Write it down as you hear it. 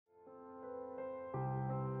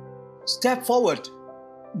Step forward.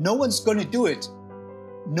 No one's going to do it.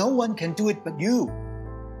 No one can do it but you.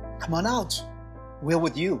 Come on out. We're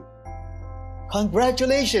with you.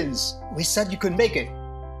 Congratulations. We said you could make it.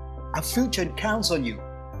 Our future counts on you.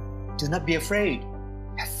 Do not be afraid.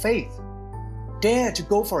 Have faith. Dare to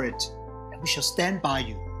go for it, and we shall stand by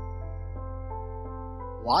you.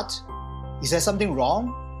 What? Is there something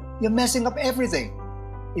wrong? You're messing up everything.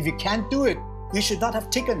 If you can't do it, you should not have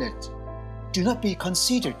taken it. Do not be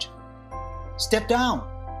conceited. Step down.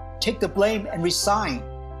 Take the blame and resign.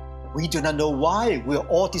 We do not know why we are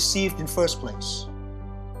all deceived in the first place.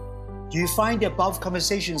 Do you find the above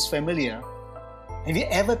conversations familiar? Have you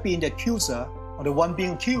ever been the accuser or the one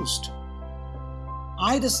being accused?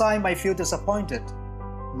 Either side might feel disappointed,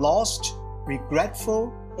 lost,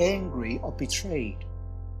 regretful, angry, or betrayed.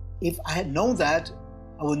 If I had known that,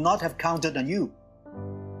 I would not have counted on you.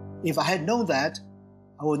 If I had known that,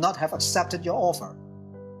 I would not have accepted your offer.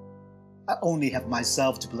 I only have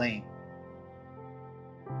myself to blame.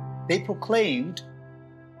 They proclaimed,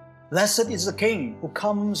 "Blessed is the King who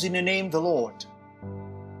comes in the name of the Lord."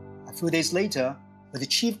 A few days later, when the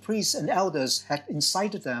chief priests and elders had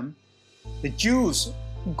incited them, the Jews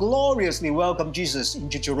who gloriously welcomed Jesus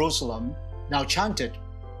into Jerusalem now chanted,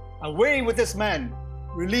 "Away with this man!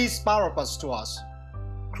 Release Barabbas to us!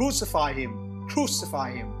 Crucify him!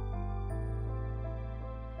 Crucify him!"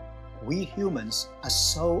 We humans are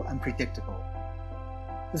so unpredictable,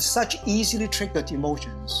 with such easily triggered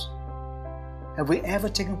emotions. Have we ever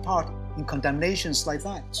taken part in condemnations like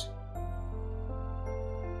that?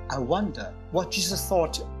 I wonder what Jesus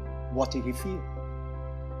thought. What did he feel?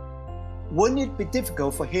 Wouldn't it be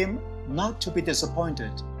difficult for him not to be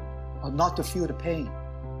disappointed or not to feel the pain?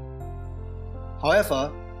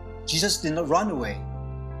 However, Jesus did not run away.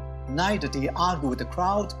 Neither did he argue with the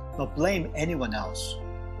crowd nor blame anyone else.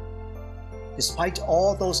 Despite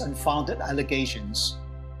all those unfounded allegations,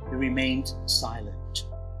 he remained silent.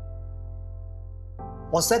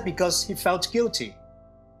 Was that because he felt guilty?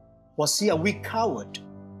 Was he a weak coward?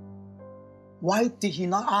 Why did he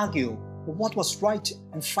not argue for what was right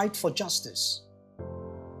and fight for justice?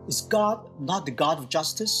 Is God not the God of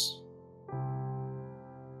justice?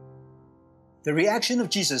 The reaction of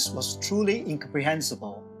Jesus was truly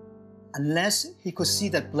incomprehensible unless he could see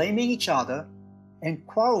that blaming each other and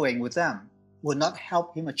quarreling with them would not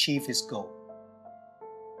help him achieve his goal.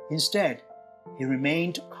 Instead, he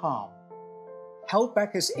remained calm, held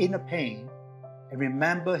back his inner pain, and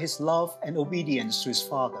remembered his love and obedience to his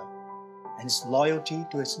Father and his loyalty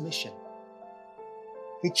to his mission.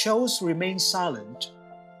 He chose to remain silent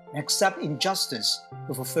and accept injustice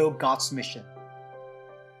to fulfill God's mission.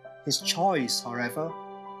 His choice, however,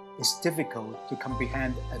 is difficult to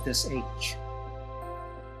comprehend at this age.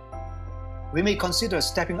 We may consider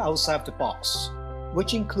stepping outside the box,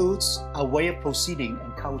 which includes our way of proceeding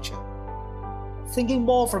and culture, thinking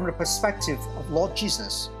more from the perspective of Lord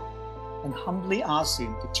Jesus, and humbly ask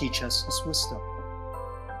Him to teach us His wisdom.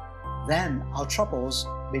 Then our troubles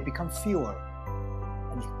may become fewer,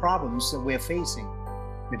 and the problems that we are facing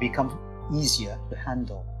may become easier to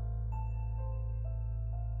handle.